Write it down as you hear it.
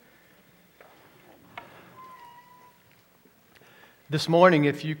This morning,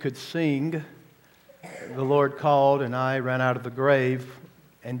 if you could sing, the Lord called and I ran out of the grave,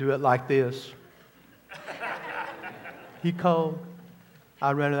 and do it like this. He called,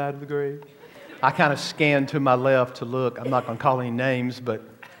 I ran out of the grave. I kind of scanned to my left to look. I'm not going to call any names, but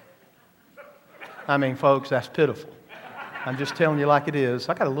I mean, folks, that's pitiful. I'm just telling you like it is.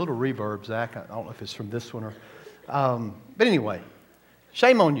 I got a little reverb, Zach. I don't know if it's from this one or... but anyway,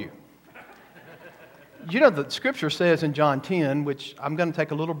 shame on you. You know, the Scripture says in John 10, which I'm going to take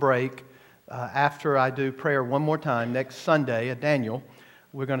a little break after I do prayer one more time next Sunday at Daniel.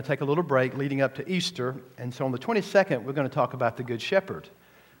 We're going to take a little break leading up to Easter. And so on the 22nd, we're going to talk about the Good Shepherd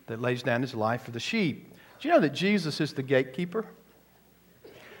that lays down his life for the sheep. Do you know that Jesus is the gatekeeper?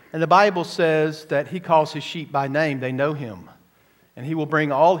 And the Bible says that he calls his sheep by name. They know him. And he will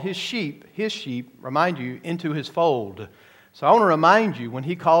bring all his sheep, remind you, into his fold. So I want to remind you, when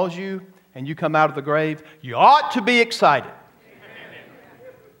he calls you and you come out of the grave, you ought to be excited.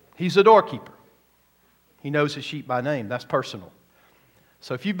 He's the doorkeeper. He knows his sheep by name. That's personal.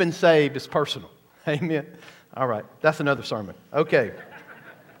 So if you've been saved, it's personal. Amen. All right. That's another sermon. Okay.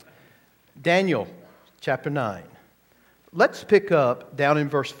 Daniel chapter 9. Let's pick up down in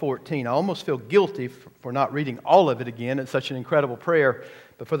verse 14. I almost feel guilty for not reading all of it again. It's such an incredible prayer.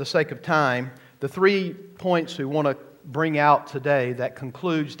 But for the sake of time, the 3 points we want to bring out today that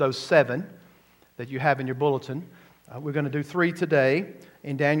concludes those 7 that you have in your bulletin. We're going to do 3 today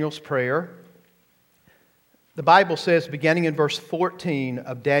in Daniel's prayer. The Bible says, beginning in verse 14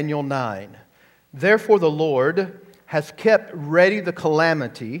 of Daniel 9, "Therefore the Lord has kept ready the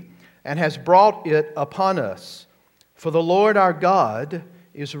calamity and has brought it upon us. For the Lord our God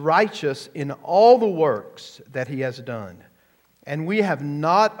is righteous in all the works that he has done, and we have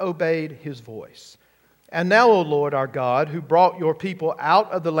not obeyed his voice. And now, O Lord our God, who brought your people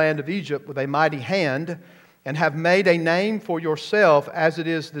out of the land of Egypt with a mighty hand, and have made a name for yourself as it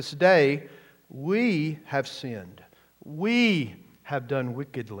is this day, we have sinned. We have done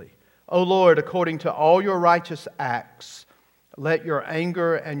wickedly. O Lord, according to all your righteous acts, let your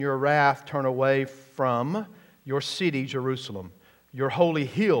anger and your wrath turn away from your city, Jerusalem, your holy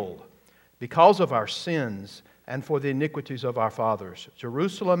hill, because of our sins and for the iniquities of our fathers.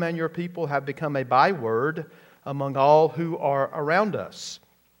 Jerusalem and your people have become a byword among all who are around us.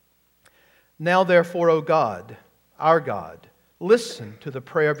 Now therefore, O God, our God, listen to the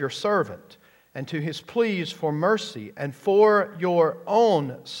prayer of your servant and to his pleas for mercy, and for your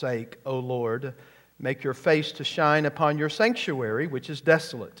own sake, O Lord, make your face to shine upon your sanctuary, which is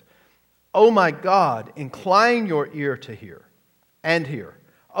desolate. O my God, incline your ear to hear, and hear.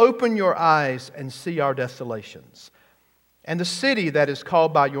 Open your eyes and see our desolations, and the city that is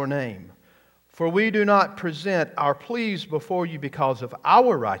called by your name. For we do not present our pleas before you because of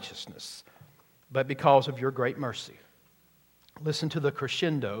our righteousness, but because of your great mercy." Listen to the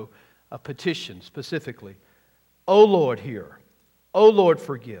crescendo of petition specifically. O Lord, hear. O Lord,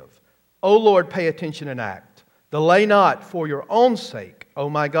 forgive. O Lord, pay attention and act. Delay not for your own sake, O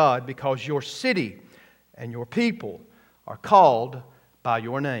my God, because your city and your people are called by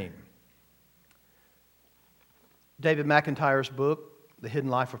your name. David McIntyre's book, The Hidden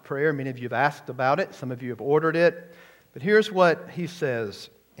Life of Prayer. Many of you have asked about it. Some of you have ordered it. But here's what he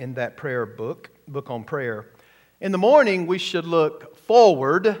says in that prayer book on prayer. In the morning, we should look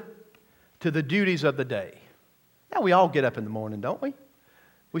forward to the duties of the day. Now, we all get up in the morning, don't we?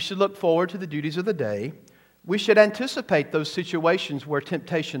 We should look forward to the duties of the day. We should anticipate those situations where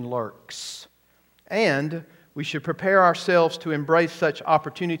temptation lurks. And we should prepare ourselves to embrace such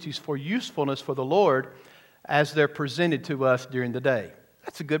opportunities for usefulness for the Lord as they're presented to us during the day.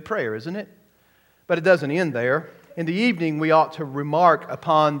 That's a good prayer, isn't it? But it doesn't end there. In the evening, we ought to remark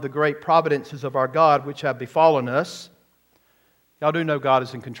upon the great providences of our God which have befallen us. Y'all do know God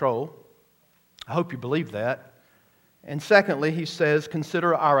is in control. I hope you believe that. And secondly, he says,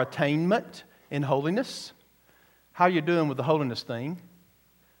 consider our attainment in holiness. How are you doing with the holiness thing?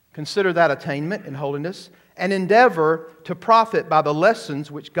 Consider that attainment in holiness, and endeavor to profit by the lessons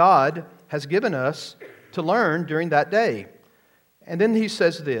which God has given us to learn during that day. And then he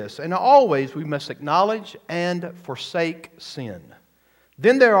says this, and always we must acknowledge and forsake sin.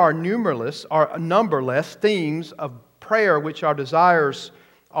 Then there are numberless themes of prayer which our desires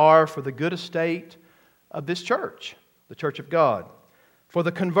are for the good estate of this church, the church of God, for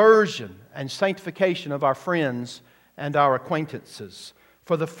the conversion and sanctification of our friends and our acquaintances,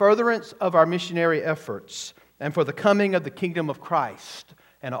 for the furtherance of our missionary efforts, and for the coming of the kingdom of Christ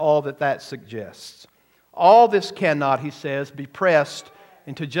and all that suggests. All this cannot, he says, be pressed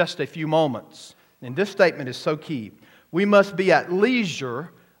into just a few moments. And this statement is so key. We must be at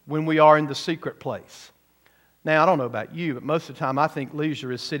leisure when we are in the secret place. Now, I don't know about you, but most of the time I think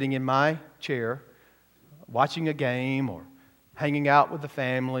leisure is sitting in my chair, watching a game or hanging out with the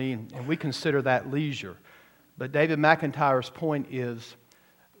family, and we consider that leisure. But David McIntyre's point is,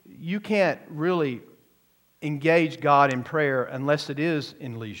 you can't really engage God in prayer unless it is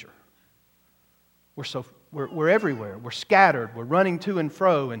in leisure. We're everywhere. We're scattered. We're running to and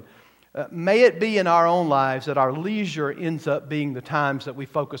fro. And may it be in our own lives that our leisure ends up being the times that we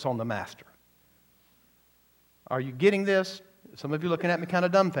focus on the Master. Are you getting this? Some of you are looking at me kind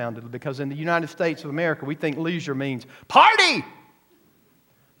of dumbfounded, because in the United States of America, we think leisure means party.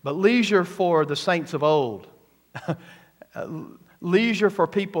 But leisure for the saints of old, leisure for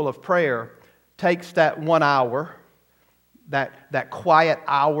people of prayer, takes that 1 hour, that quiet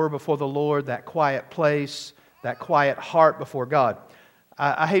hour before the Lord, that quiet place, that quiet heart before God.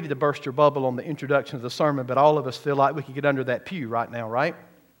 I hated to burst your bubble on the introduction of the sermon, but all of us feel like we could get under that pew right now, right?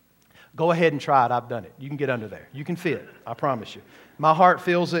 Go ahead and try it. I've done it. You can get under there. You can fit. I promise you. My heart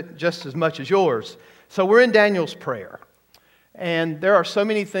feels it just as much as yours. So we're in Daniel's prayer. And there are so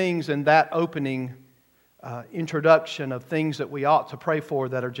many things in that opening introduction of things that we ought to pray for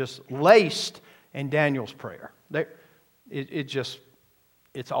that are just laced in Daniel's prayer. It's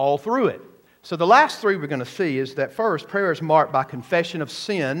all through it. So the last three we're going to see is that first, prayer is marked by confession of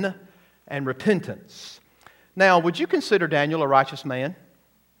sin and repentance. Now, would you consider Daniel a righteous man?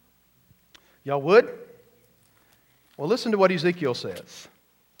 Y'all would? Well, listen to what Ezekiel says.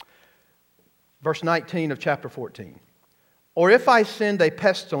 Verse 19 of chapter 14. Or if I send a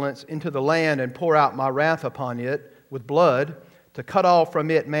pestilence into the land and pour out my wrath upon it with blood, to cut off from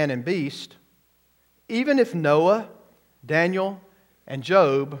it man and beast, even if Noah, Daniel, and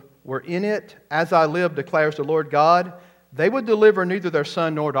Job were in it, as I live, declares the Lord God, they would deliver neither their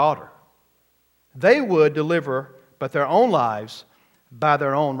son nor daughter. They would deliver but their own lives by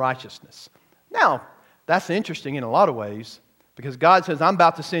their own righteousness. Now, that's interesting in a lot of ways, because God says, I'm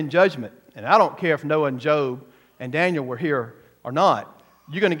about to send judgment, and I don't care if Noah and Job and Daniel were here or not.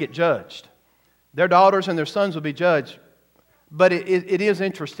 You're going to get judged. Their daughters and their sons will be judged. But it is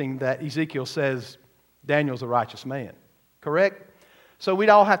interesting that Ezekiel says Daniel's a righteous man. Correct? So we'd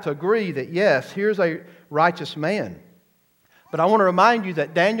all have to agree that, yes, here's a righteous man. But I want to remind you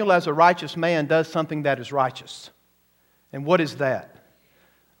that Daniel, as a righteous man, does something that is righteous. And what is that?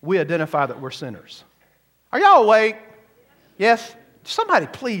 We identify that we're sinners. Are y'all awake? Yes? Somebody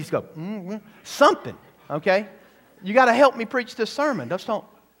please go, something, okay? You got to help me preach this sermon. Just don't,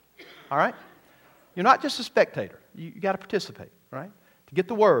 all right? You're not just a spectator. You got to participate, right? To get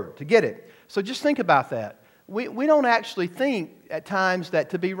the word, to get it. So just think about that. We don't actually think at times that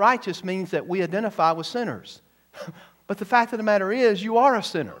to be righteous means that we identify with sinners. But the fact of the matter is, you are a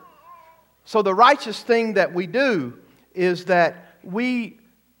sinner. So the righteous thing that we do is that we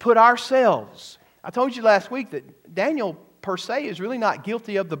put ourselves. I told you last week that Daniel, per se, is really not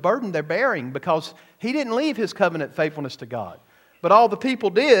guilty of the burden they're bearing, because he didn't leave his covenant faithfulness to God. But all the people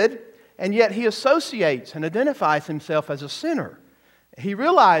did, and yet he associates and identifies himself as a sinner. He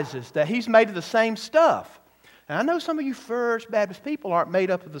realizes that he's made of the same stuff. And I know some of you First Baptist people aren't made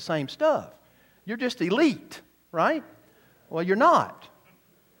up of the same stuff. You're just elite, right? Well, you're not.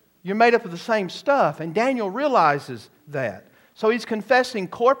 You're made up of the same stuff, and Daniel realizes that. So he's confessing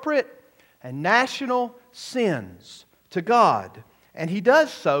corporate and national sins to God. And he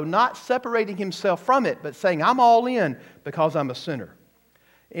does so not separating himself from it, but saying, I'm all in because I'm a sinner.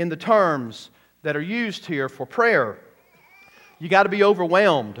 In the terms that are used here for prayer, you got to be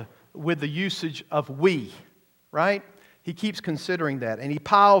overwhelmed with the usage of we, right? He keeps considering that, and he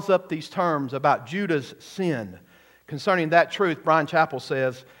piles up these terms about Judah's sin. Concerning that truth, Brian Chappell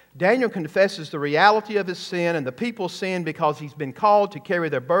says, Daniel confesses the reality of his sin and the people's sin because he's been called to carry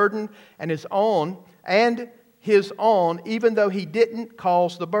their burden and his own, even though he didn't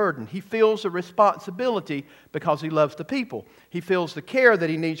cause the burden. He feels the responsibility because he loves the people. He feels the care that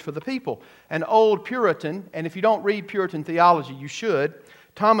he needs for the people. An old Puritan, and if you don't read Puritan theology, you should,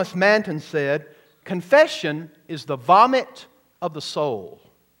 Thomas Manton said, confession is the vomit of the soul.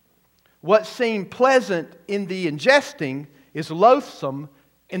 What seemed pleasant in the ingesting is loathsome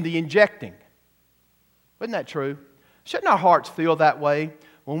in the injecting. Isn't that true? Shouldn't our hearts feel that way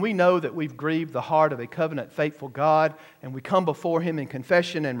when we know that we've grieved the heart of a covenant faithful God and we come before Him in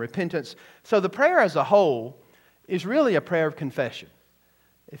confession and repentance? So the prayer as a whole is really a prayer of confession.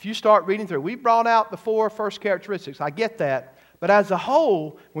 If you start reading through, we brought out the 4 first characteristics. I get that. But as a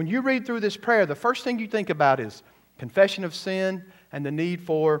whole, when you read through this prayer, the first thing you think about is confession of sin and the need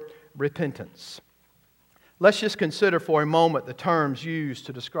for repentance. Let's just consider for a moment the terms used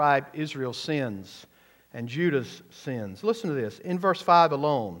to describe Israel's sins and Judah's sins. Listen to this. In verse 5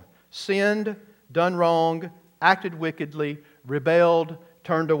 alone, sinned, done wrong, acted wickedly, rebelled,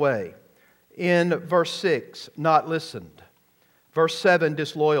 turned away. In verse 6, not listened. Verse 7,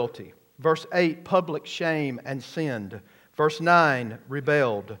 disloyalty. Verse 8, public shame and sinned. Verse 9,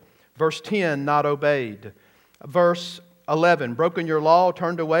 rebelled. Verse 10, not obeyed. Verse 11, broken your law,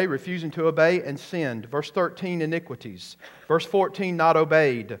 turned away, refusing to obey, and sinned. Verse 13, iniquities. Verse 14, not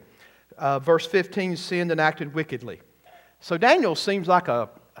obeyed. Verse 15, sinned and acted wickedly. So Daniel seems like a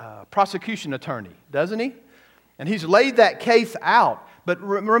prosecution attorney, doesn't he? And he's laid that case out. But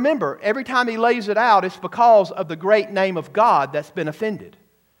remember, every time he lays it out, it's because of the great name of God that's been offended.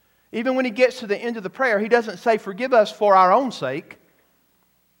 Even when he gets to the end of the prayer, he doesn't say, forgive us for our own sake.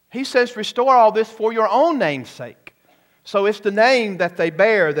 He says, restore all this for your own name's sake. So it's the name that they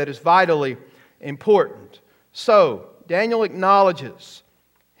bear that is vitally important. So Daniel acknowledges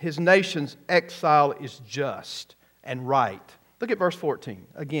his nation's exile is just and right. Look at verse 14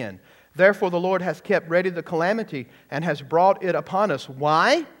 again. Therefore the Lord has kept ready the calamity and has brought it upon us.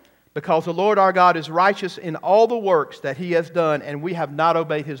 Why? Because the Lord our God is righteous in all the works that He has done, and we have not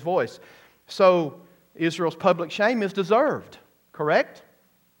obeyed His voice. So Israel's public shame is deserved, correct?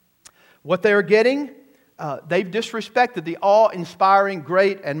 What they're getting, they've disrespected the awe-inspiring,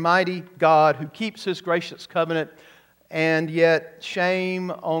 great, and mighty God who keeps His gracious covenant, and yet shame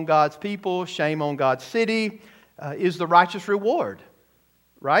on God's people, shame on God's city is the righteous reward,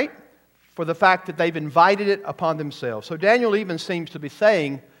 right? For the fact that they've invited it upon themselves. So Daniel even seems to be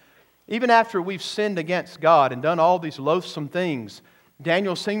saying, even after we've sinned against God and done all these loathsome things,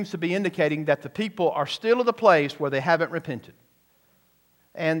 Daniel seems to be indicating that the people are still at the place where they haven't repented.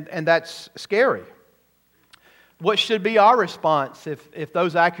 And that's scary. What should be our response if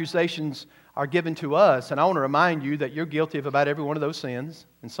those accusations are given to us? And I want to remind you that you're guilty of about every one of those sins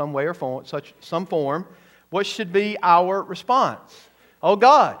in some way or form, some form. What should be our response? Oh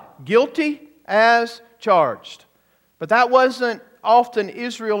God, guilty as charged. But that wasn't often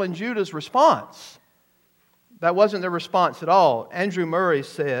Israel and Judah's response. That wasn't their response at all. Andrew Murray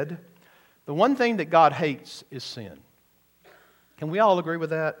said, the one thing that God hates is sin. Can we all agree with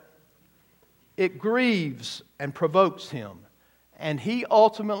that? It grieves and provokes Him, and He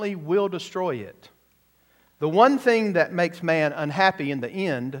ultimately will destroy it. The one thing that makes man unhappy in the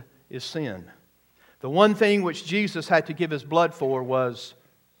end is sin. The one thing which Jesus had to give His blood for was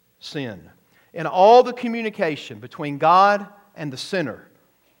sin. In all the communication between God and the sinner,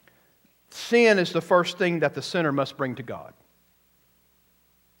 sin is the first thing that the sinner must bring to God.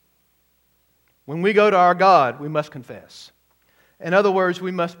 When we go to our God, we must confess. In other words,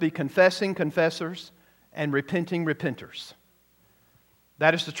 we must be confessing confessors and repenting repenters.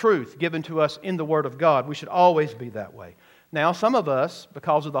 That is the truth given to us in the Word of God. We should always be that way. Now, some of us,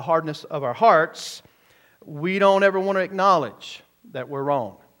 because of the hardness of our hearts, we don't ever want to acknowledge that we're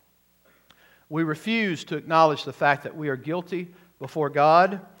wrong. We refuse to acknowledge the fact that we are guilty before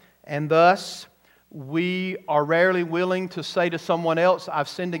God, and thus we are rarely willing to say to someone else, I've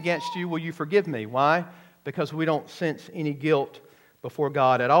sinned against you, will you forgive me? Why? Because we don't sense any guilt before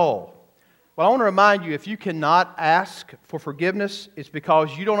God at all. Well, I want to remind you, if you cannot ask for forgiveness, it's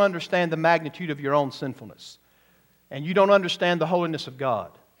because you don't understand the magnitude of your own sinfulness, and you don't understand the holiness of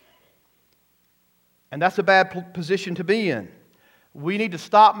God. And that's a bad position to be in. We need to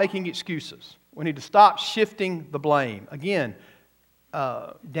stop making excuses. We need to stop shifting the blame. Again,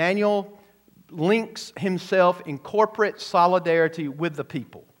 Daniel links himself in corporate solidarity with the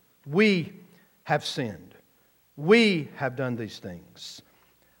people. We have sinned. We have done these things.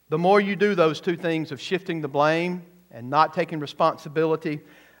 The more you do those two things of shifting the blame and not taking responsibility,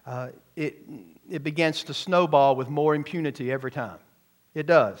 it begins to snowball with more impunity every time. It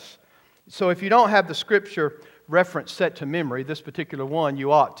does. So if you don't have the Scripture reference set to memory, this particular one,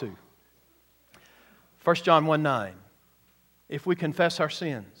 you ought to. 1 John 1:9. If we confess our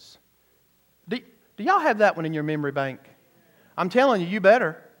sins. Do y'all have that one in your memory bank? I'm telling you, you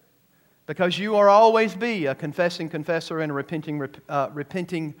better. Because you will always be a confessing confessor and a repenting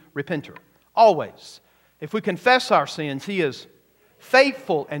repenter. Always. If we confess our sins, He is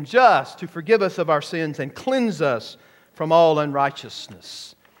faithful and just to forgive us of our sins and cleanse us from all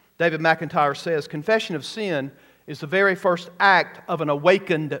unrighteousness. David McIntyre says, confession of sin is the very first act of an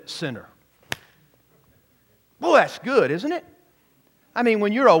awakened sinner. Well, that's good, isn't it? I mean,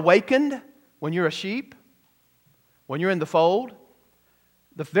 when you're awakened, when you're a sheep, when you're in the fold,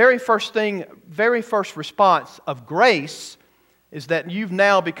 the very first response of grace is that you've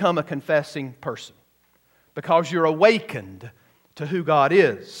now become a confessing person because you're awakened to who God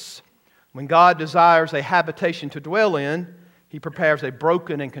is. When God desires a habitation to dwell in, He prepares a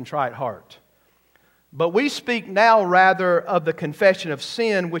broken and contrite heart. But we speak now rather of the confession of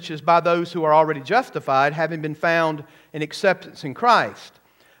sin, which is by those who are already justified, having been found in acceptance in Christ.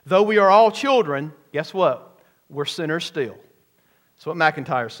 Though we are all children, guess what? We're sinners still. That's what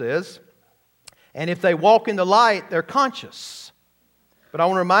McIntyre says. And if they walk in the light, they're conscious. But I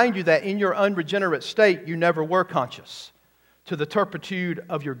want to remind you that in your unregenerate state, you never were conscious to the turpitude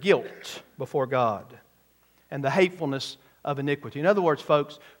of your guilt before God and the hatefulness of iniquity. In other words,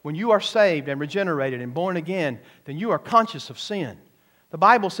 folks, when you are saved and regenerated and born again, then you are conscious of sin. The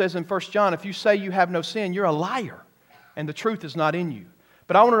Bible says in 1 John, if you say you have no sin, you're a liar, and the truth is not in you.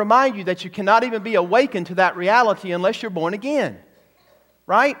 But I want to remind you that you cannot even be awakened to that reality unless you're born again.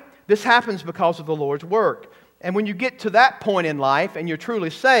 Right? This happens because of the Lord's work. And when you get to that point in life and you're truly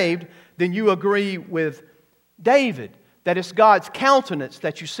saved, then you agree with David that it's God's countenance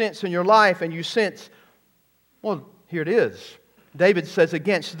that you sense in your life, and you sense, well, here it is. David says,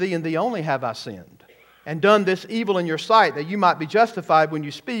 against thee and thee only have I sinned, and done this evil in your sight, that you might be justified when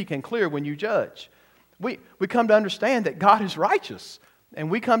you speak and clear when you judge. We come to understand that God is righteous, and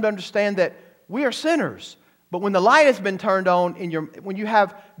we come to understand that we are sinners. But when the light has been turned on, when you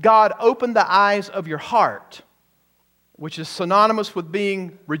have God open the eyes of your heart, which is synonymous with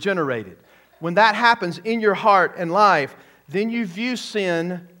being regenerated, when that happens in your heart and life, then you view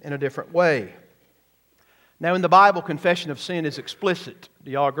sin in a different way. Now, in the Bible, confession of sin is explicit.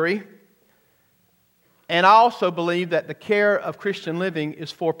 Do y'all agree? And I also believe that the care of Christian living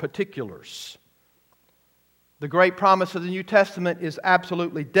is for particulars. The great promise of the New Testament is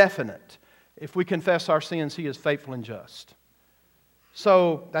absolutely definite. If we confess our sins, He is faithful and just.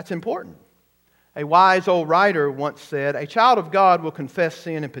 So, that's important. A wise old writer once said, a child of God will confess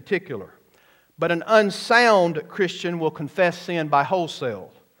sin in particular, but an unsound Christian will confess sin by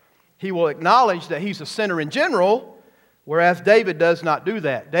wholesale. He will acknowledge that he's a sinner in general, whereas David does not do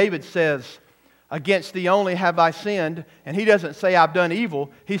that. David says, against thee only have I sinned, and he doesn't say I've done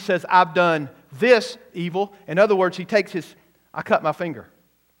evil. He says I've done this evil. In other words, he takes I cut my finger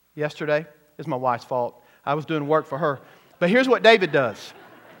yesterday. It's my wife's fault. I was doing work for her. But here's what David does.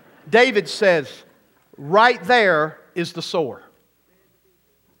 David says, right there is the sore.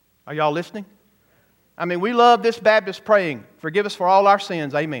 Are y'all listening? I mean, we love this Baptist praying, forgive us for all our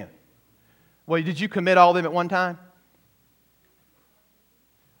sins, amen. Well, did you commit all of them at one time?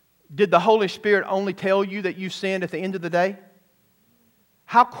 Did the Holy Spirit only tell you that you sinned at the end of the day?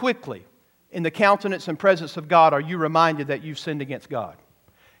 How quickly in the countenance and presence of God are you reminded that you've sinned against God?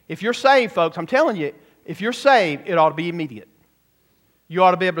 If you're saved, folks, I'm telling you, if you're saved, it ought to be immediate. You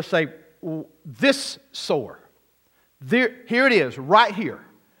ought to be able to say, this sore, here it is, right here.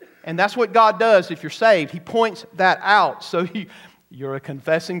 And that's what God does if you're saved. He points that out. So you're a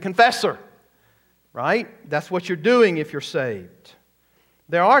confessing confessor, right? That's what you're doing if you're saved.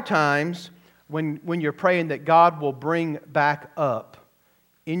 There are times when you're praying that God will bring back up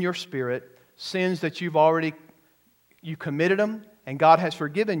in your spirit sins that you committed them, and God has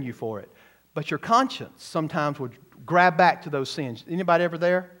forgiven you for it. But your conscience sometimes would grab back to those sins. Anybody ever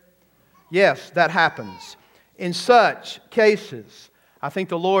there? Yes, that happens. In such cases, I think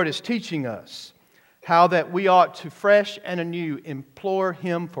the Lord is teaching us how that we ought to fresh and anew implore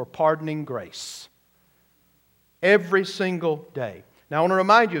Him for pardoning grace every single day. Now, I want to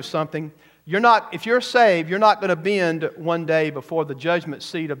remind you of something. If you're saved, you're not going to bend one day before the judgment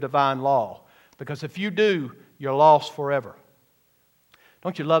seat of divine law. Because if you do, you're lost forever.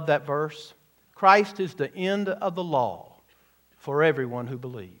 Don't you love that verse? Christ is the end of the law for everyone who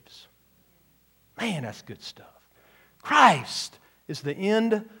believes. Man, that's good stuff. Christ is the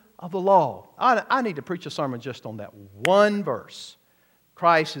end of the law. I need to preach a sermon just on that one verse.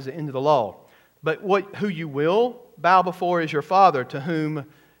 Christ is the end of the law. But who you will bow before is your Father, to whom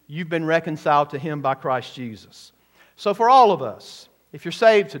you've been reconciled to Him by Christ Jesus. So for all of us, if you're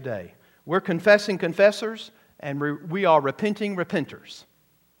saved today, we're confessing confessors and we are repenting repenters.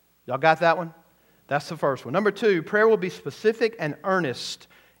 Y'all got that one? That's the first one. Number 2, prayer will be specific and earnest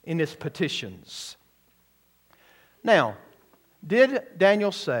in its petitions. Now, did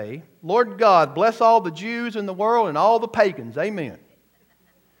Daniel say, Lord God, bless all the Jews in the world and all the pagans, amen?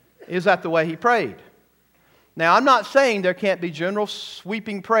 Is that the way he prayed? Now, I'm not saying there can't be general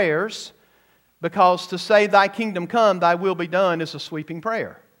sweeping prayers, because to say thy kingdom come, thy will be done is a sweeping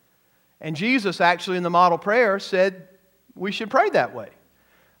prayer. And Jesus actually in the model prayer said we should pray that way.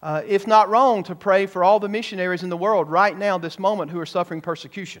 It's not wrong to pray for all the missionaries in the world right now, this moment, who are suffering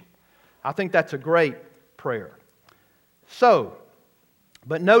persecution. I think that's a great prayer. So,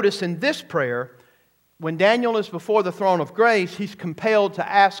 but notice in this prayer, when Daniel is before the throne of grace, he's compelled to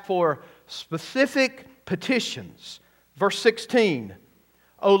ask for specific petitions. Verse 16,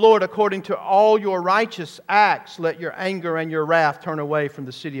 O Lord, according to all your righteous acts, let your anger and your wrath turn away from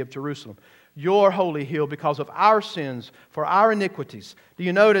the city of Jerusalem, your holy hill, because of our sins, for our iniquities. Do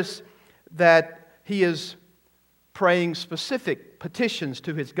you notice that he is praying specific petitions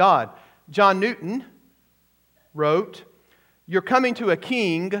to his God? John Newton wrote, "You're coming to a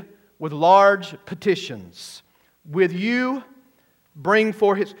king with large petitions. With you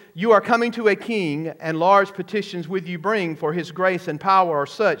you are coming to a king, and large petitions with you bring, for his grace and power are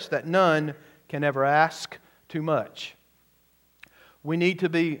such that none can ever ask too much." We need to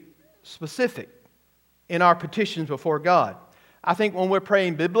be specific in our petitions before God. I think when we're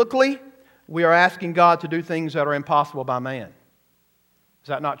praying biblically, we are asking God to do things that are impossible by man. Is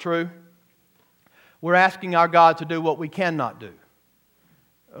that not true? We're asking our God to do what we cannot do.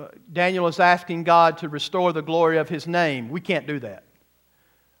 Daniel is asking God to restore the glory of His name. We can't do that.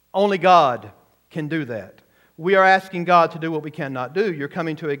 Only God can do that. We are asking God to do what we cannot do. You're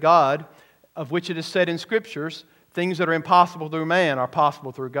coming to a God of which it is said in Scriptures, things that are impossible through man are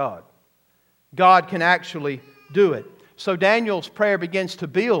possible through God. God can actually do it. So Daniel's prayer begins to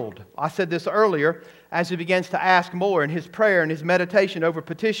build. I said this earlier, as he begins to ask more in his prayer and his meditation over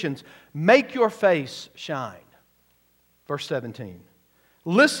petitions. Make your face shine. Verse 17.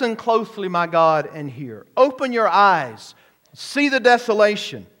 Listen closely, my God, and hear. Open your eyes. See the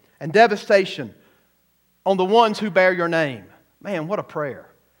desolation and devastation on the ones who bear your name. Man, what a prayer.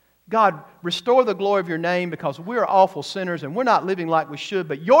 God, restore the glory of your name, because we're awful sinners and we're not living like we should,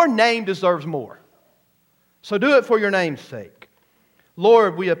 but your name deserves more. So do it for your name's sake.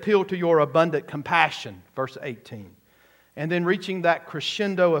 Lord, we appeal to your abundant compassion, verse 18. And then reaching that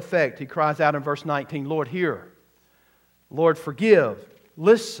crescendo effect, he cries out in verse 19, Lord, hear. Lord, forgive.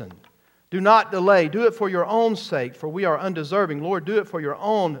 Listen. Do not delay. Do it for your own sake, for we are undeserving. Lord, do it for your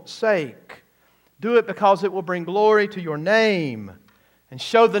own sake. Do it because it will bring glory to your name and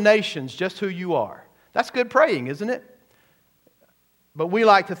show the nations just who you are. That's good praying, isn't it? But we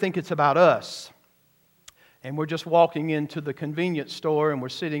like to think it's about us. And we're just walking into the convenience store and we're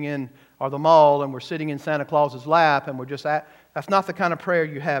sitting in, or the mall, and we're sitting in Santa Claus's lap, and we're just that's not the kind of prayer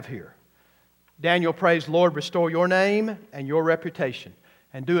you have here. Daniel prays, Lord, restore your name and your reputation,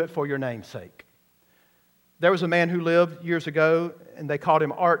 and do it for your name's sake. There was a man who lived years ago, and they called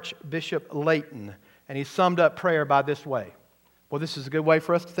him Archbishop Layton, and he summed up prayer by this way. Well, this is a good way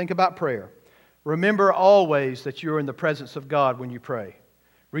for us to think about prayer. Remember always that you're in the presence of God when you pray.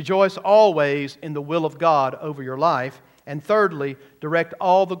 Rejoice always in the will of God over your life. And thirdly, direct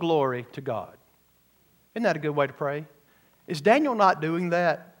all the glory to God. Isn't that a good way to pray? Is Daniel not doing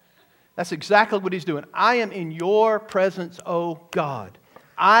that? That's exactly what he's doing. I am in your presence, O God.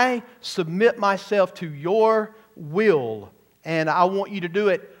 I submit myself to your will, and I want you to do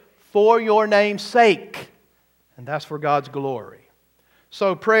it for your name's sake. And that's for God's glory.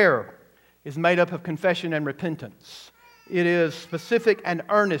 So prayer is made up of confession and repentance. It is specific and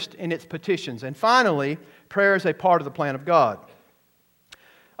earnest in its petitions. And finally, prayer is a part of the plan of God.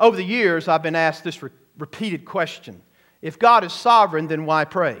 Over the years, I've been asked this repeated question. If God is sovereign, then why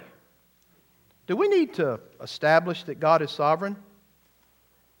pray? Do we need to establish that God is sovereign?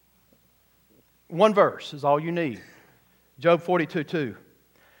 One verse is all you need. Job 42:2.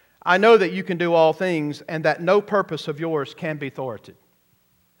 I know that you can do all things, and that no purpose of yours can be thwarted.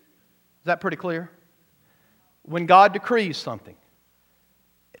 Is that pretty clear? When God decrees something,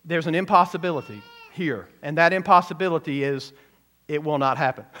 there's an impossibility here. And that impossibility is it will not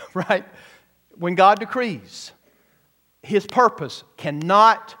happen, right? When God decrees, His purpose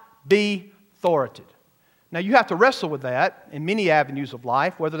cannot be thwarted. Now, you have to wrestle with that in many avenues of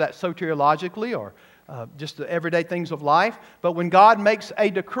life, whether that's soteriologically or just the everyday things of life. But when God makes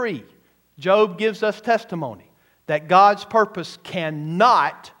a decree, Job gives us testimony that God's purpose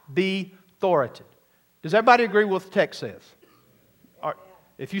cannot be thwarted. Does everybody agree with what the text says?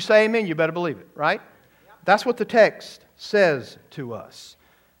 If you say amen, you better believe it, right? That's what the text says to us,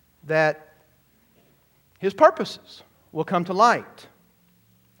 that His purposes will come to light.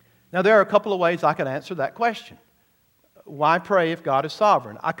 Now, there are a couple of ways I could answer that question. Why pray if God is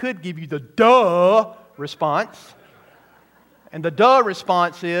sovereign? I could give you the duh response. And the duh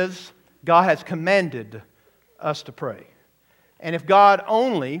response is God has commanded us to pray. And if God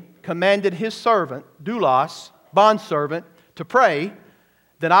only commanded His servant, doulos, bondservant, to pray,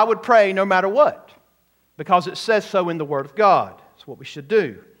 then I would pray no matter what, because it says so in the Word of God. It's what we should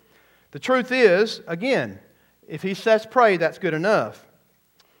do. The truth is, again, if He says pray, that's good enough.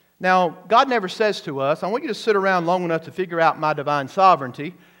 Now, God never says to us, I want you to sit around long enough to figure out my divine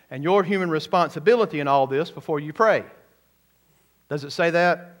sovereignty and your human responsibility in all this before you pray. Does it say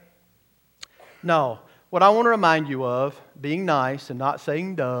that? No. What I want to remind you of, being nice and not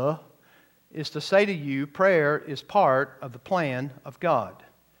saying duh, is to say to you, prayer is part of the plan of God.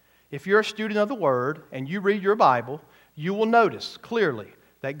 If you're a student of the Word and you read your Bible, you will notice clearly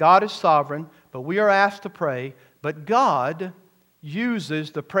that God is sovereign, but we are asked to pray, but God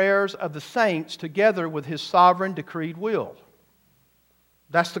uses the prayers of the saints together with His sovereign decreed will.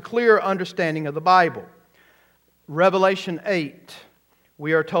 That's the clear understanding of the Bible. Revelation 8,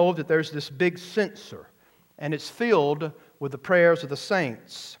 we are told that there's this big censer, and it's filled with the prayers of the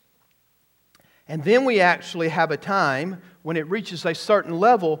saints. And then we actually have a time when it reaches a certain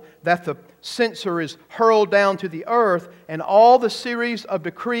level that the censer is hurled down to the earth and all the series of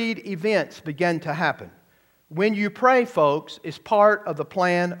decreed events begin to happen. When you pray, folks, is part of the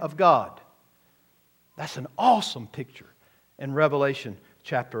plan of God. That's an awesome picture in Revelation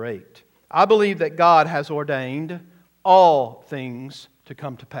chapter 8. I believe that God has ordained all things to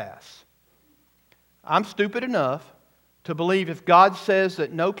come to pass. I'm stupid enough to believe if God says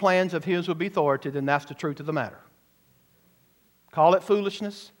that no plans of His will be thwarted, then that's the truth of the matter. Call it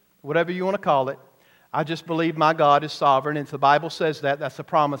foolishness, whatever you want to call it. I just believe my God is sovereign, and if the Bible says that, that's a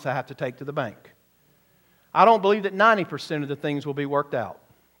promise I have to take to the bank. I don't believe that 90% of the things will be worked out.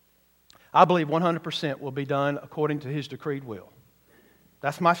 I believe 100% will be done according to His decreed will.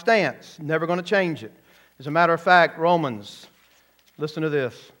 That's my stance. Never going to change it. As a matter of fact, Romans, listen to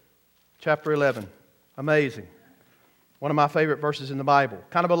this, chapter 11. Amazing. One of my favorite verses in the Bible.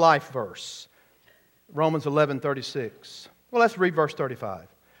 Kind of a life verse. Romans 11:36. Well, let's read verse 35.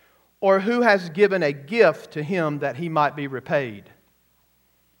 Or who has given a gift to him that he might be repaid?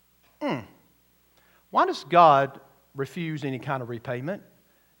 Why does God refuse any kind of repayment?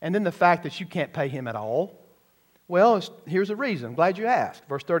 And then the fact that you can't pay Him at all? Well, here's a reason. I'm glad you asked.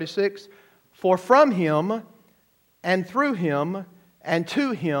 Verse 36. For from Him and through Him and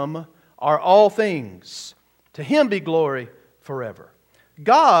to Him are all things. To Him be glory forever.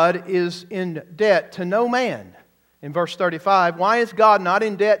 God is in debt to no man. In verse 35, why is God not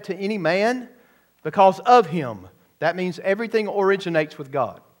in debt to any man? Because of Him. That means everything originates with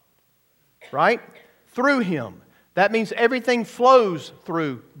God. Right? Through Him. That means everything flows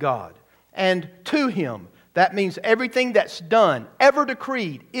through God. And to Him. That means everything that's done, ever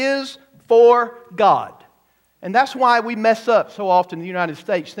decreed, is for God. And that's why we mess up so often in the United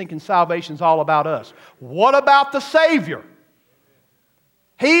States thinking salvation's all about us. What about the Savior?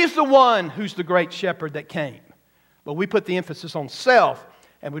 He's the one who's the great shepherd that came. But we put the emphasis on self,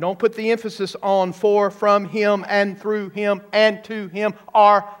 and we don't put the emphasis on for, from Him, and through Him, and to Him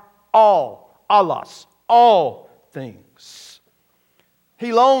are all, Allah's, all things.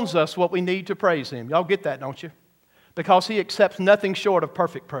 He loans us what we need to praise Him. Y'all get that, don't you? Because He accepts nothing short of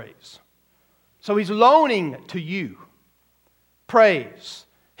perfect praise. So He's loaning to you praise.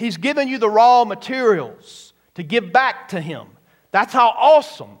 He's given you the raw materials to give back to Him. That's how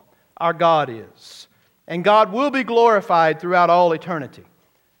awesome our God is. And God will be glorified throughout all eternity.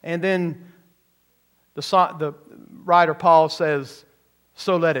 And then the writer Paul says,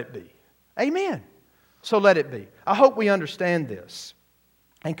 so let it be. Amen. So let it be. I hope we understand this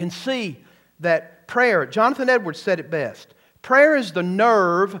and can see that prayer, Jonathan Edwards said it best, prayer is the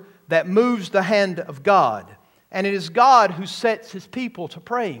nerve that moves the hand of God. And it is God who sets His people to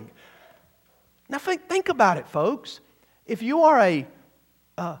praying. Now think about it, folks. If you are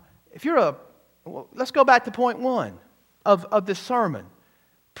let's go back to point one of this sermon.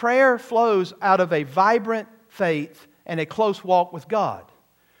 Prayer flows out of a vibrant faith and a close walk with God.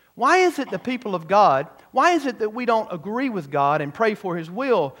 Why is it the people of God, why is it that we don't agree with God and pray for His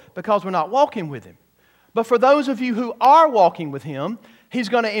will? Because we're not walking with Him. But for those of you who are walking with Him, He's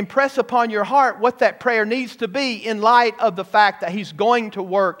going to impress upon your heart what that prayer needs to be in light of the fact that He's going to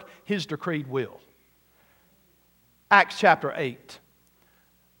work His decreed will. Acts chapter 8.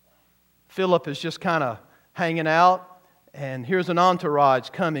 Philip is just kind of hanging out, and here's an entourage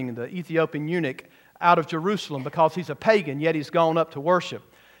coming, the Ethiopian eunuch, out of Jerusalem because he's a pagan, yet he's gone up to worship.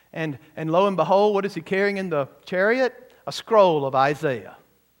 And lo and behold, what is he carrying in the chariot? A scroll of Isaiah.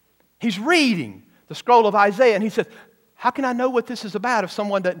 He's reading the scroll of Isaiah, and he says, how can I know what this is about if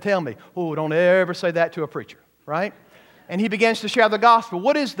someone doesn't tell me? Oh, don't ever say that to a preacher, right? And he begins to share the gospel.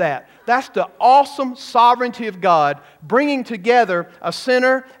 What is that? That's the awesome sovereignty of God bringing together a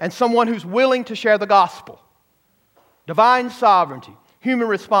sinner and someone who's willing to share the gospel. Divine sovereignty, human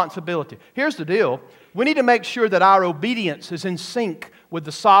responsibility. Here's the deal. We need to make sure that our obedience is in sync with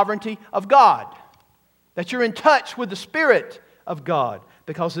the sovereignty of God. That you're in touch with the Spirit of God.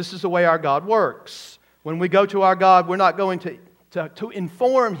 Because this is the way our God works. When we go to our God, we're not going to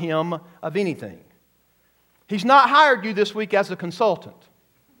inform Him of anything. He's not hired you this week as a consultant.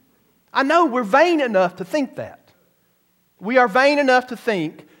 I know we're vain enough to think that. We are vain enough to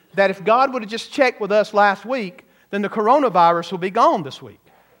think that if God would have just checked with us last week, then the coronavirus will be gone this week.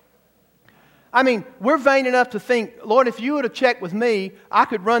 I mean, we're vain enough to think, Lord, if you would have checked with me, I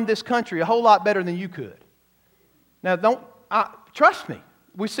could run this country a whole lot better than you could. Now, trust me.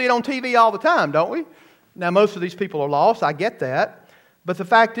 We see it on TV all the time, don't we? Now, most of these people are lost. I get that. But the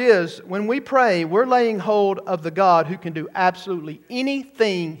fact is, when we pray, we're laying hold of the God who can do absolutely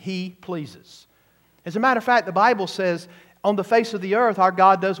anything He pleases. As a matter of fact, the Bible says, on the face of the earth, our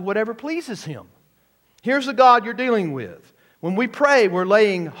God does whatever pleases Him. Here's the God you're dealing with. When we pray, we're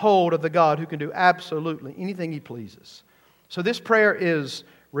laying hold of the God who can do absolutely anything He pleases. So this prayer is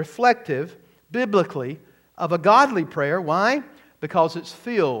reflective, biblically, of a godly prayer. Why? Because it's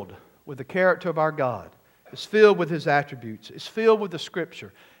filled with the character of our God. It's filled with His attributes. It's filled with the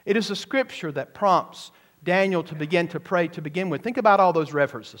Scripture. It is the Scripture that prompts Daniel to begin to pray to begin with. Think about all those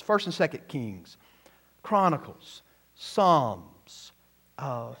references. 1st and 2nd Kings, Chronicles, Psalms,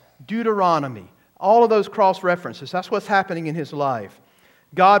 Deuteronomy. All of those cross-references. That's what's happening in his life.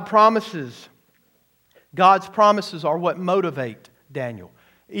 God's promises are what motivate Daniel.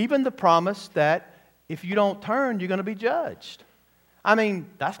 Even the promise that if you don't turn, you're going to be judged. I mean,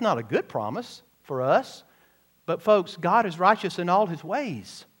 that's not a good promise for us. But folks, God is righteous in all His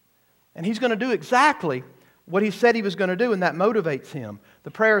ways. And He's going to do exactly what He said He was going to do, and that motivates him. The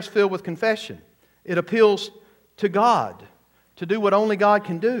prayer is filled with confession. It appeals to God to do what only God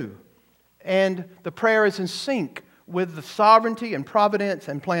can do. And the prayer is in sync with the sovereignty and providence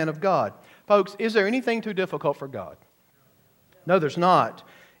and plan of God. Folks, is there anything too difficult for God? No, there's not.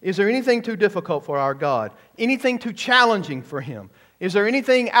 Is there anything too difficult for our God? Anything too challenging for Him? Is there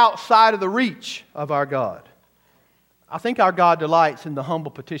anything outside of the reach of our God? I think our God delights in the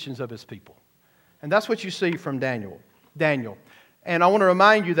humble petitions of His people. And that's what you see from Daniel. And I want to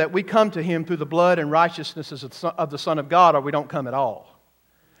remind you that we come to Him through the blood and righteousnesses of the Son of God, or we don't come at all.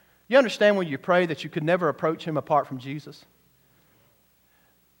 You understand when you pray that you could never approach Him apart from Jesus?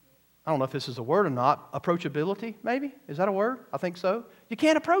 I don't know if this is a word or not. Approachability, maybe? Is that a word? I think so. You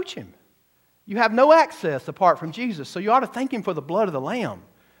can't approach Him. You have no access apart from Jesus. So you ought to thank Him for the blood of the Lamb.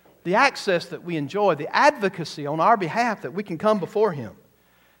 The access that we enjoy, the advocacy on our behalf that we can come before Him.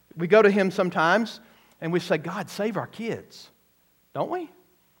 We go to Him sometimes and we say, God, save our kids. Don't we?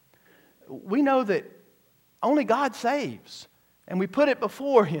 We know that only God saves. And we put it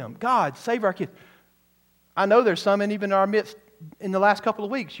before Him. God, save our kids. I know there's some, and even in our midst in the last couple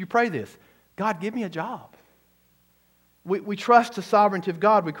of weeks, you pray this. God, give me a job. We trust the sovereignty of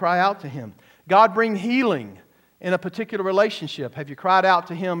God. We cry out to Him. God, bring healing in a particular relationship. Have you cried out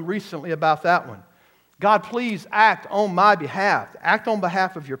to Him recently about that one? God, please act on my behalf. Act on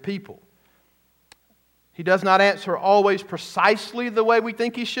behalf of your people. He does not answer always precisely the way we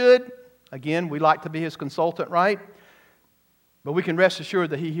think He should. Again, we like to be His consultant, right? But we can rest assured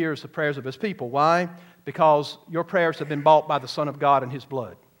that He hears the prayers of His people. Why? Because your prayers have been bought by the Son of God and His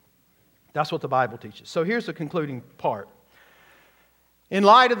blood. That's what the Bible teaches. So here's the concluding part. In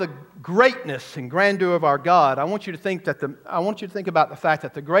light of the greatness and grandeur of our God, I want you to think about the fact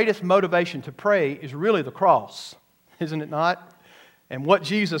that the greatest motivation to pray is really the cross, isn't it not? And what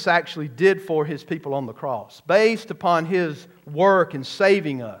Jesus actually did for His people on the cross, based upon His work in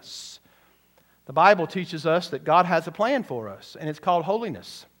saving us. The Bible teaches us that God has a plan for us, and it's called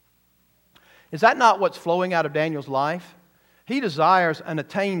holiness. Is that not what's flowing out of Daniel's life? He desires an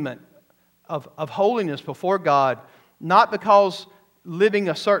attainment of holiness before God, not because living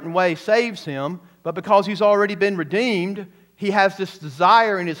a certain way saves him, but because he's already been redeemed. He has this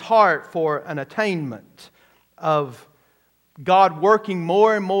desire in his heart for an attainment of God working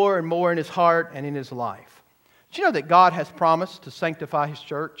more and more and more in his heart and in his life. Do you know that God has promised to sanctify His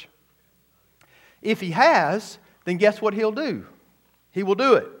church? If He has, then guess what He'll do? He will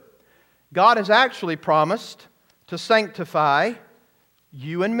do it. God has actually promised to sanctify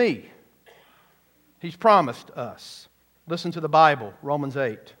you and me. He's promised us. Listen to the Bible, Romans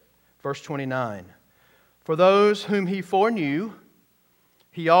 8, verse 29. For those whom He foreknew,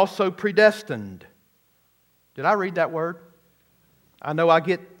 He also predestined. Did I read that word? I know I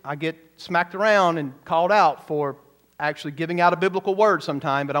get smacked around and called out for actually giving out a biblical word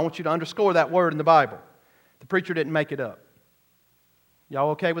sometime, but I want you to underscore that word in the Bible. The preacher didn't make it up.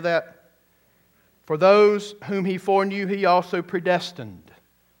 Y'all okay with that? For those whom He foreknew, He also predestined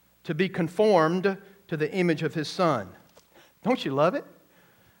to be conformed to the image of His Son. Don't you love it?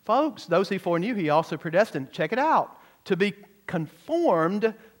 Folks, those He foreknew, He also predestined, check it out, to be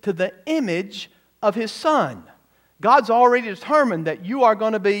conformed to the image of His Son. God's already determined that you are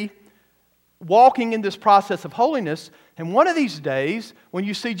going to be walking in this process of holiness. And one of these days, when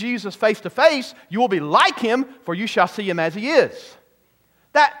you see Jesus face to face, you will be like Him, for you shall see Him as He is.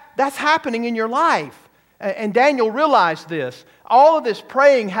 That's happening in your life. And Daniel realized this. All of this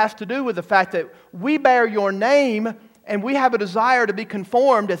praying has to do with the fact that we bear your name and we have a desire to be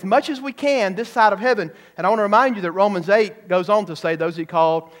conformed as much as we can this side of heaven. And I want to remind you that Romans 8 goes on to say, those He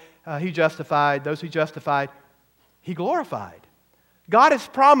called, He justified. Those He justified, He glorified. God has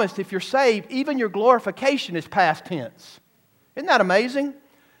promised if you're saved, even your glorification is past tense. Isn't that amazing?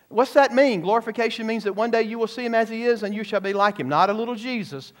 What's that mean? Glorification means that one day you will see Him as He is and you shall be like Him. Not a little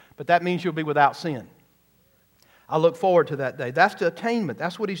Jesus, but that means you'll be without sin. I look forward to that day. That's the attainment.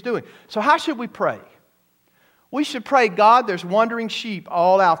 That's what He's doing. So how should we pray? We should pray, God, there's wandering sheep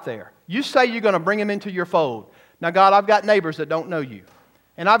all out there. You say you're going to bring them into your fold. Now, God, I've got neighbors that don't know You.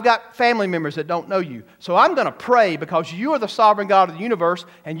 And I've got family members that don't know You. So I'm going to pray because You are the sovereign God of the universe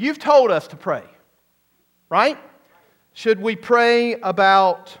and You've told us to pray. Right? Should we pray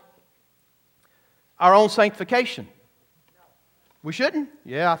about our own sanctification? We shouldn't?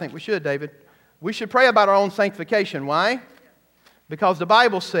 Yeah, I think we should, David. We should pray about our own sanctification. Why? Because the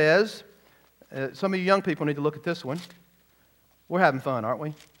Bible says, some of you young people need to look at this one. We're having fun, aren't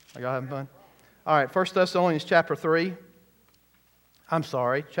we? Are y'all having fun? All right, 1 Thessalonians chapter 4.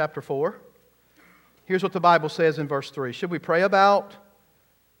 Here's what the Bible says in verse 3. Should we pray about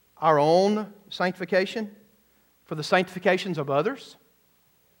our own sanctification for the sanctifications of others?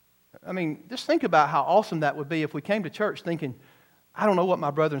 I mean, just think about how awesome that would be if we came to church thinking, I don't know what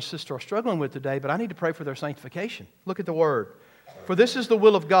my brother and sister are struggling with today, but I need to pray for their sanctification. Look at the word. For this is the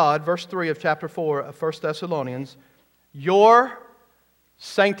will of God, verse 3 of chapter 4 of 1 Thessalonians, your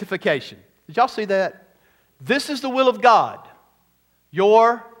sanctification. Did y'all see that? This is the will of God,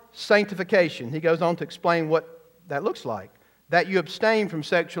 your sanctification. He goes on to explain what that looks like. That you abstain from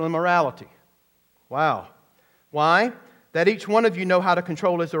sexual immorality. Wow. Why? That each one of you know how to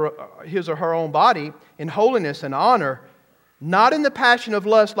control his or her own body in holiness and honor, not in the passion of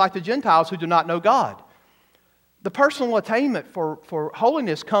lust like the Gentiles who do not know God. The personal attainment for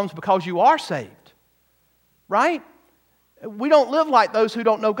holiness comes because you are saved. Right? We don't live like those who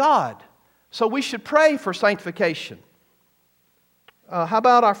don't know God. So we should pray for sanctification. How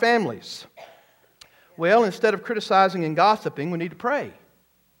about our families? Well, instead of criticizing and gossiping, we need to pray.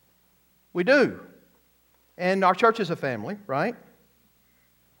 We do. And our church is a family, right?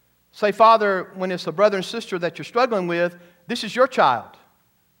 Say, Father, when it's a brother and sister that you're struggling with, this is your child,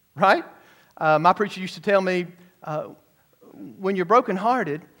 right? My preacher used to tell me, when you're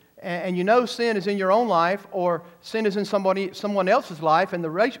brokenhearted and you know sin is in your own life or sin is in someone else's life and the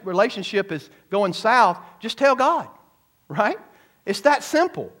relationship is going south, just tell God, right? It's that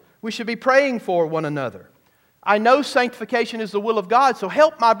simple. We should be praying for one another. I know sanctification is the will of God, so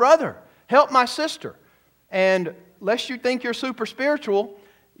help my brother, help my sister. And lest you think you're super spiritual,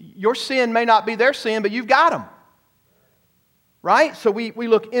 your sin may not be their sin, but you've got them. Right? So we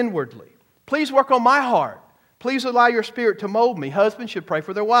look inwardly. Please work on my heart. Please allow your Spirit to mold me. Husbands should pray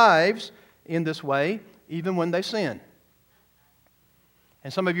for their wives in this way, even when they sin.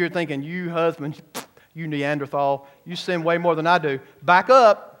 And some of you are thinking, you husbands, you Neanderthal, you sin way more than I do. Back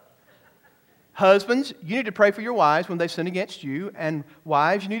up. Husbands, you need to pray for your wives when they sin against you. And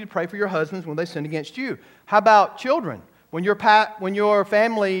wives, you need to pray for your husbands when they sin against you. How about children? When your parents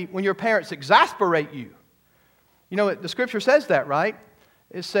exasperate you. You know, the Scripture says that, right?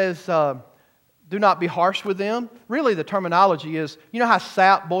 It says, do not be harsh with them. Really, the terminology is, you know how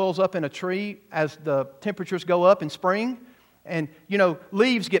sap boils up in a tree as the temperatures go up in spring? And, you know,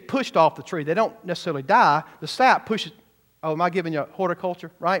 leaves get pushed off the tree. They don't necessarily die. The sap pushes. Oh, am I giving you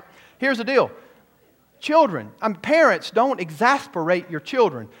horticulture? Right? Here's the deal. Children, parents, don't exasperate your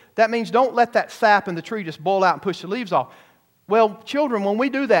children. That means don't let that sap in the tree just boil out and push the leaves off. Well, children, when we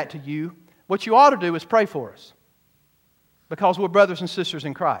do that to you, what you ought to do is pray for us. Because we're brothers and sisters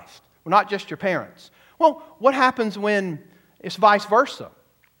in Christ. We're not just your parents. Well, what happens when it's vice versa?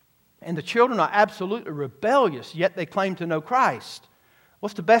 And the children are absolutely rebellious, yet they claim to know Christ.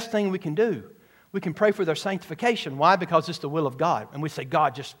 What's the best thing we can do? We can pray for their sanctification. Why? Because it's the will of God. And we say,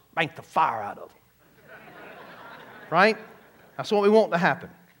 God, just spank the fire out of them. Right? That's what we want to happen.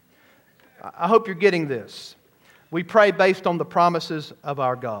 I hope you're getting this. We pray based on the promises of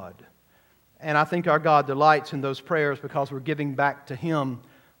our God. And I think our God delights in those prayers because we're giving back to Him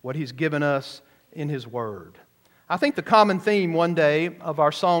what He's given us in His Word. I think the common theme one day of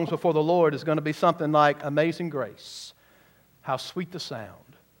our songs before the Lord is going to be something like Amazing Grace. How sweet the sound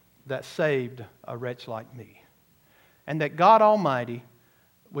that saved a wretch like me. And that God Almighty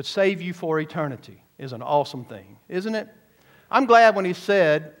would save you for eternity is an awesome thing, isn't it? I'm glad when He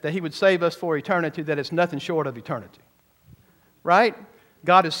said that He would save us for eternity, that it's nothing short of eternity. Right?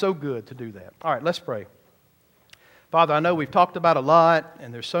 God is so good to do that. All right, let's pray. Father, I know we've talked about a lot,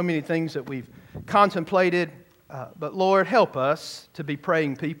 and there's so many things that we've contemplated, but Lord, help us to be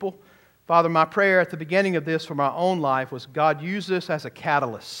praying people. Father, my prayer at the beginning of this for my own life was, God, use this as a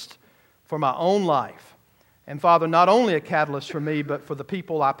catalyst for my own life. And Father, not only a catalyst for me, but for the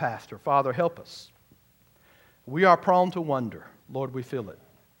people I pastor. Father, help us. We are prone to wonder. Lord, we feel it.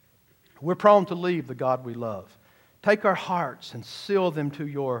 We're prone to leave the God we love. Take our hearts and seal them to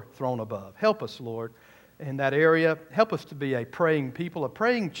your throne above. Help us, Lord, in that area. Help us to be a praying people, a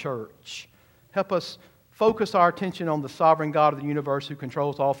praying church. Help us focus our attention on the sovereign God of the universe who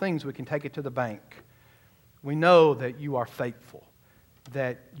controls all things. We can take it to the bank. We know that you are faithful,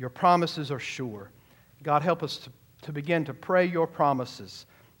 that your promises are sure. God, help us to begin to pray your promises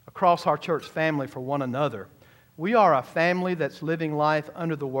across our church family for one another. We are a family that's living life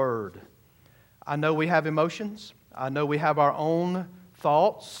under the Word. I know we have emotions. I know we have our own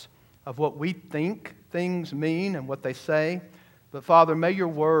thoughts of what we think things mean and what they say. But Father, may your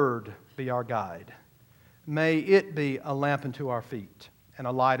Word be our guide. May it be a lamp unto our feet and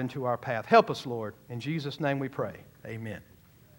a light unto our path. Help us, Lord. In Jesus' name we pray. Amen.